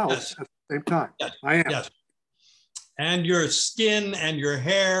my mouth Yes. at the same time? Yes. I am. Yes. And your skin and your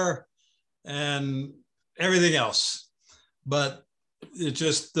hair and everything else. But it's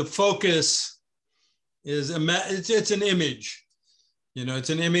just the focus is, it's an image. You know, it's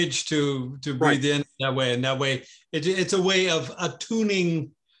an image to breathe in that way. And that way, it's a way of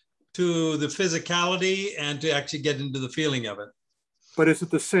attuning to the physicality and to actually get into the feeling of it. But is it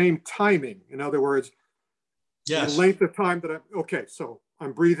the same timing? In other words, yes, the length of time that I'm, okay, so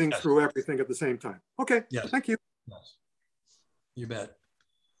I'm breathing yes, through everything at the same time. Okay, yes, thank you. Yes, you bet.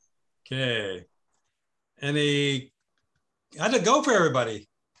 Okay. How'd it go for everybody?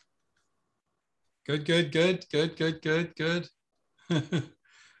 Good, good, good, good, good, good, good.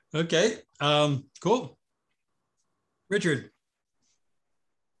 Okay, cool. Richard.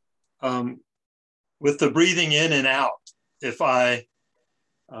 With the breathing in and out, if I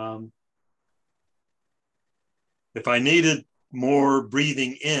needed more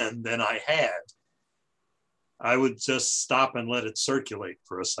breathing in than I had, I would just stop and let it circulate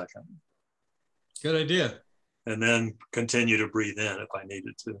for a second. Good idea. And then continue to breathe in if I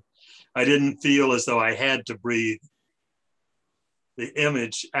needed to. I didn't feel as though I had to breathe the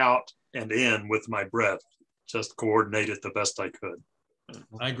image out and in with my breath, just coordinate it the best I could.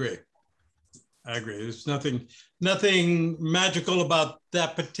 I agree. I agree. There's nothing magical about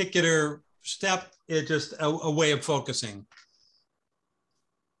that particular step. It's just a way of focusing.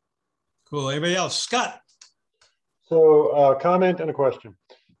 Cool. Anybody else? Scott. So comment and a question.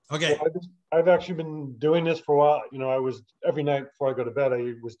 Okay. So I've actually been doing this for a while. You know, I was every night before I go to bed,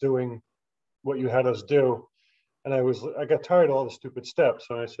 I was doing what you had us do. And I got tired of all the stupid steps.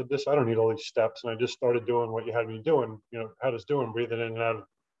 And I said, I don't need all these steps. And I just started doing what you had me doing, you know, had us doing, breathing in and out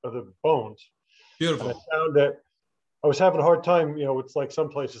of the bones. Beautiful. And I found that I was having a hard time, you know, it's like some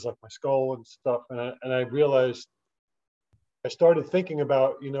places like my skull and stuff. And I realized I started thinking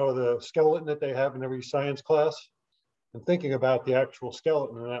about, you know, the skeleton that they have in every science class and thinking about the actual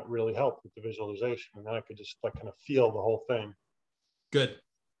skeleton. And that really helped with the visualization. And then I could just like kind of feel the whole thing. Good.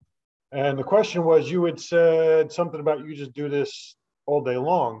 And the question was, you had said something about you just do this all day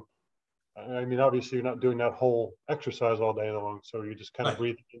long. I mean, obviously you're not doing that whole exercise all day long. So you just kind of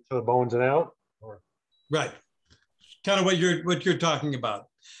breathe into the bones and out. Or... Right. Kind of what you're talking about.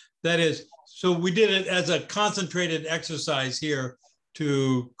 That is, so we did it as a concentrated exercise here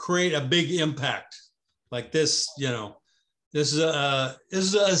to create a big impact like this. You know, this is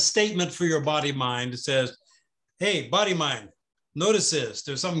a statement for your body mind. It says, hey, body mind, notice this,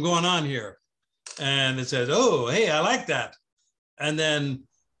 there's something going on here. And it says, oh, hey, I like that. And then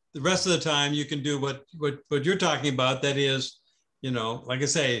the rest of the time you can do what you're talking about. That is, you know, like I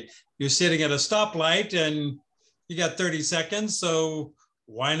say, you're sitting at a stoplight and, you got 30 seconds, so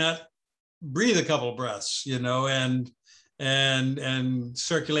why not breathe a couple of breaths, and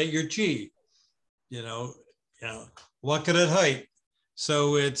circulate your chi, what could it hurt?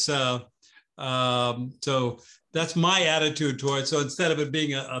 So it's so that's my attitude towards. So instead of it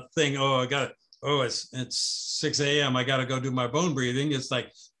being a thing, it's 6 a.m. I got to go do my bone breathing. It's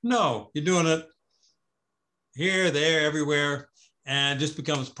like, no, you're doing it here, there, everywhere, and just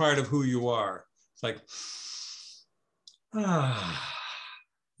becomes part of who you are. It's like, and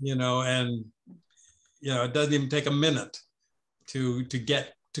it doesn't even take a minute to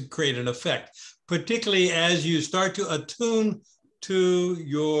create an effect, particularly as you start to attune to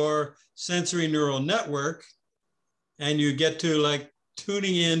your sensory neural network and you get to like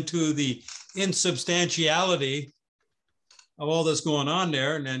tuning into the insubstantiality of all that's going on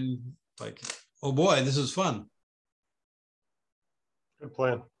there. And then like, oh boy, this is fun. Good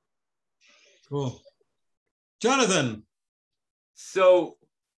plan. Cool. Jonathan. So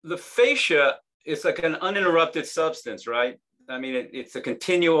the fascia is like an uninterrupted substance, right? I mean, it's a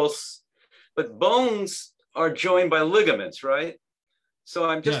continuous, but bones are joined by ligaments, right? So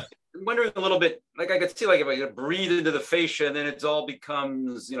I'm just wondering a little bit, like I could see like if I breathe into the fascia and then it all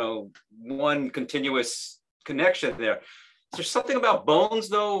becomes, one continuous connection there. Is there something about bones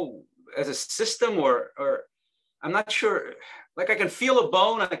though, as a system or I'm not sure, like I can feel a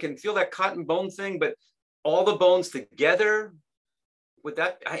bone, I can feel that cotton bone thing, but all the bones together, with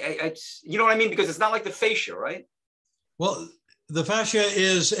that, you know what I mean? Because it's not like the fascia, right? Well, the fascia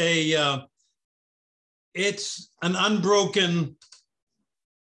is it's an unbroken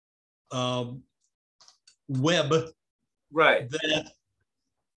web, right, that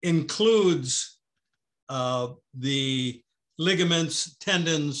includes the ligaments,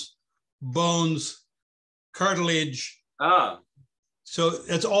 tendons, bones, cartilage. So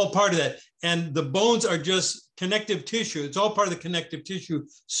it's all part of that. And the bones are just connective tissue. It's all part of the connective tissue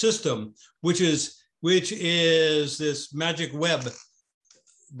system, which is this magic web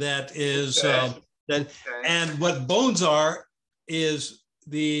that is And what bones are is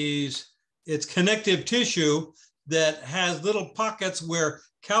it's connective tissue that has little pockets where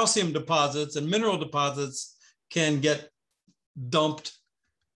calcium deposits and mineral deposits can get dumped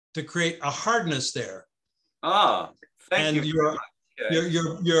to create a hardness there. Thank you.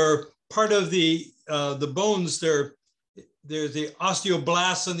 You're part of the bones. There's the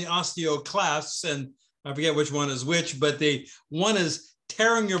osteoblasts and the osteoclasts, and I forget which one is which, but the one is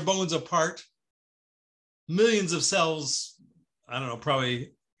tearing your bones apart, millions of cells, I don't know,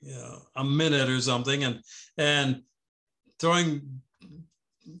 probably a minute or something, and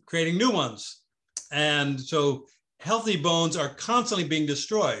creating new ones. And so healthy bones are constantly being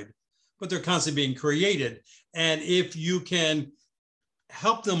destroyed, but they're constantly being created. And if you can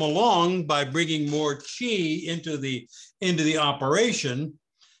help them along by bringing more chi into the operation,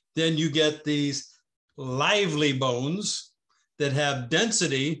 then you get these lively bones that have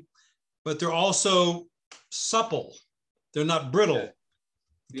density, but they're also supple. They're not brittle.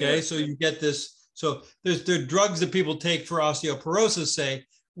 Okay, so you get this. So there are drugs that people take for osteoporosis, say,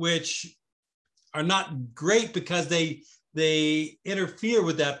 which are not great because they interfere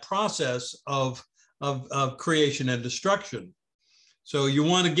with that process of creation and destruction. So you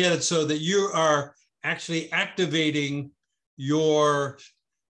want to get it so that you are actually activating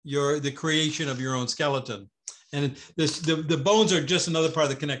the creation of your own skeleton. And the bones are just another part of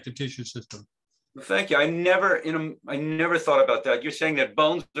the connective tissue system. Thank you. I never thought about that. You're saying that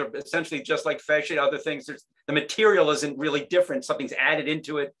bones are essentially just like fascia, other things. The material isn't really different. Something's added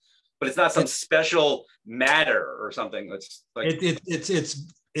into it, but it's not some special matter or something. It's like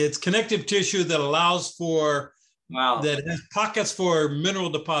it's connective tissue that allows for that has pockets for mineral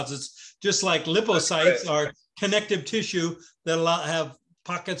deposits, just like lipocytes are connective tissue that have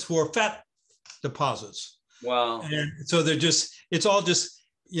pockets for fat deposits. Wow. And so it's all just,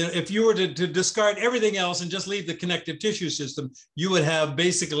 if you were to discard everything else and just leave the connective tissue system, you would have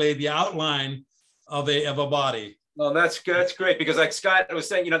basically the outline of a body. Well, that's great, because like Scott was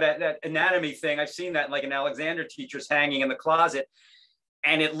saying, that anatomy thing, I've seen that like an Alexander teacher's hanging in the closet,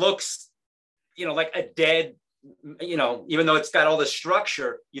 and it looks, like a dead, even though it's got all the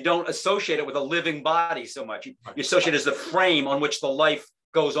structure, you don't associate it with a living body so much. You associate it as the frame on which the life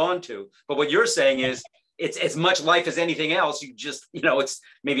goes on to. But what you're saying is it's as much life as anything else. You just, it's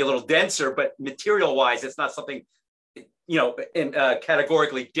maybe a little denser, but material wise, it's not something,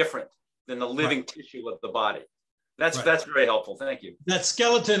 categorically different than the living tissue of the body. That's very helpful. Thank you. That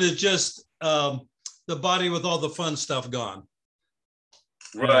skeleton is just the body with all the fun stuff gone.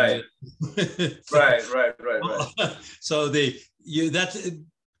 Right. Right. So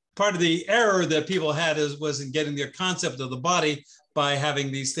part of the error that people had was in getting their concept of the body by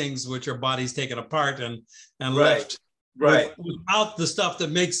having these things which are bodies taken apart and left without the stuff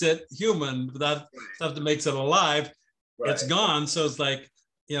that makes it human, without stuff that makes it alive. It's gone. So it's like,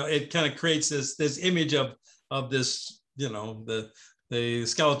 you know, it kind of creates this image of this, you know, the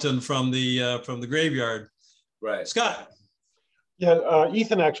skeleton from the graveyard. Right. Scott. Yeah,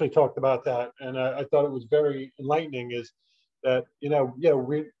 Ethan actually talked about that, and I thought it was very enlightening. Is that, you know, yeah,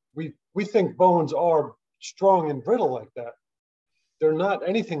 we think bones are strong and brittle like that. They're not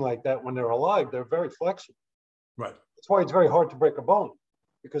anything like that when they're alive. They're very flexible. Right. That's why it's very hard to break a bone,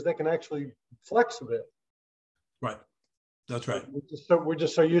 because they can actually flex a bit. Right. That's right. We're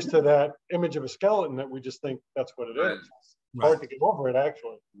just so used to that image of a skeleton that we just think that's what it is. It's hard to get over it,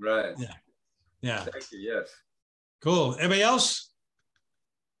 actually. Right. Yeah. Yeah. Thank you. Yes. Cool. Anybody else?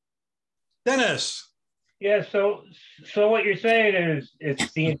 Dennis. Yeah. So what you're saying is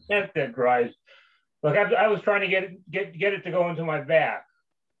it's the intent that drives. Like I was trying to get it to go into my back,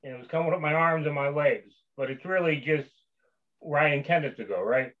 and it was coming up my arms and my legs, but it's really just where I intend it to go.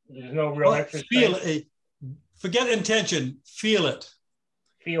 Right. There's no real exercise. Feel it. Forget intention. Feel it.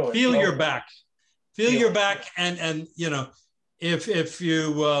 Feel it. Feel your back. Feel your back, and you know, if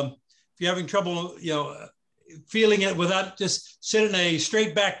you're having trouble, you know, feeling it without, just sit in a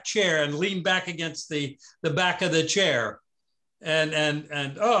straight back chair and lean back against the back of the chair, and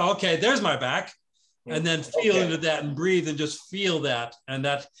oh, okay, there's my back, and then feel into that and breathe and just feel that, and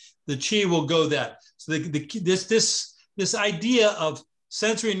that the chi will go that. So this idea of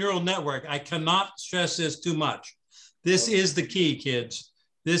sensory neural network, I cannot stress this too much. This is the key, kids.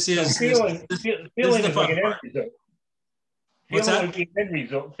 This is feeling. Feeling is like an end result. What's that? Would be an end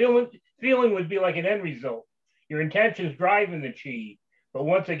result. Feeling would be like an end result. Your intention's driving the chi, but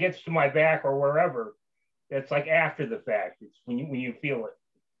once it gets to my back or wherever, it's like after the fact. It's when you feel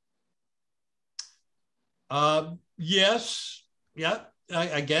it. Yes. Yeah.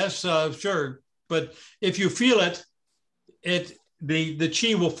 I guess. Sure. But if you feel it, the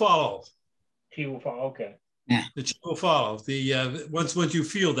chi will follow. Chi will follow. Okay. Yeah. The chi will follow. Once you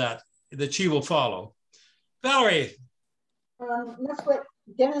feel that, the chi will follow. Valerie. That's what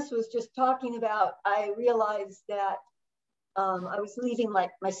Dennis was just talking about. I realized that I was leaving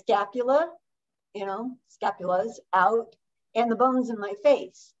like my scapula, you know, scapulas out, and the bones in my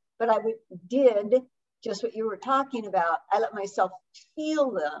face. But I did just what you were talking about. I let myself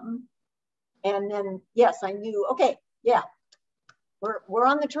feel them, and then yes, I knew. Okay, yeah, we're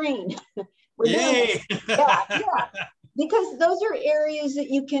on the train. Yay! Yeah, because those are areas that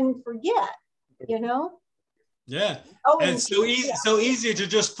you can forget, you know. Yeah. Oh, and it's so easy to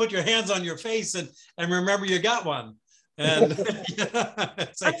just put your hands on your face and remember you got one. And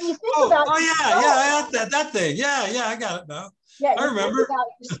it's like, I had that thing. Yeah, I got it now. Yeah, I remember. About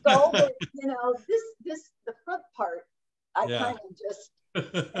your skull, but, you know, the front part, I kind of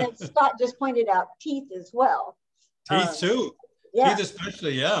just, and Scott just pointed out teeth as well. Teeth too. Yeah. Teeth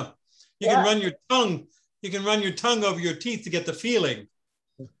especially, yeah. You can run your tongue. You can run your tongue over your teeth to get the feeling.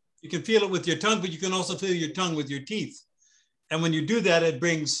 You can feel it with your tongue, but you can also feel your tongue with your teeth. And when you do that, it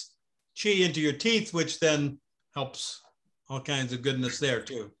brings chi into your teeth, which then helps all kinds of goodness there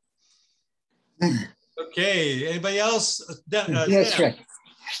too. Okay, anybody else? Yes, Rick.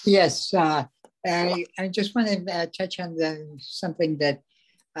 Yes, I just want to touch on something that,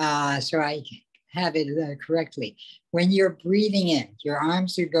 so I have it correctly. When you're breathing in, your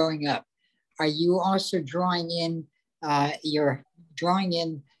arms are going up. Are you also drawing in your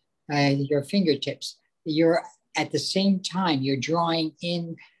fingertips? You're at the same time, you're drawing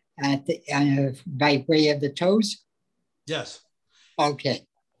in by way of the toes? Yes. Okay.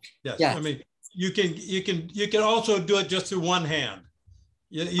 Yes. Yeah. I mean, you can also do it just through one hand.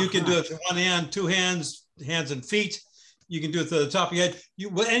 You can do it through one hand, two hands, hands and feet. You can do it to the top of your head.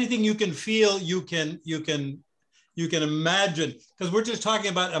 Anything you can feel, you can imagine, because we're just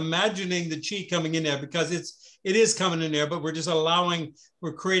talking about imagining the chi coming in there, because it is coming in there, but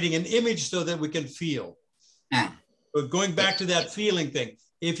we're creating an image so that we can feel. But going back to that feeling thing,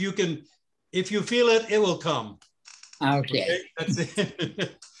 if you feel it, it will come. Okay. That's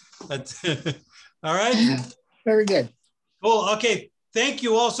it. That's it. All right. Very good. Cool. Okay. Thank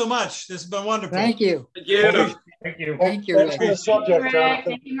you all so much. This has been wonderful. Thank you. Thank you. Thank you. Thank you. Thanks for the subject, Jonathan.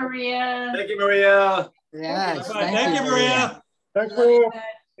 Thank you, Maria. Thank you, Maria. Yes. Thank you, Maria. Thanks, Maria.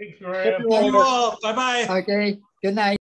 Thanks, Maria. Love you all. Bye-bye. Okay. Good night.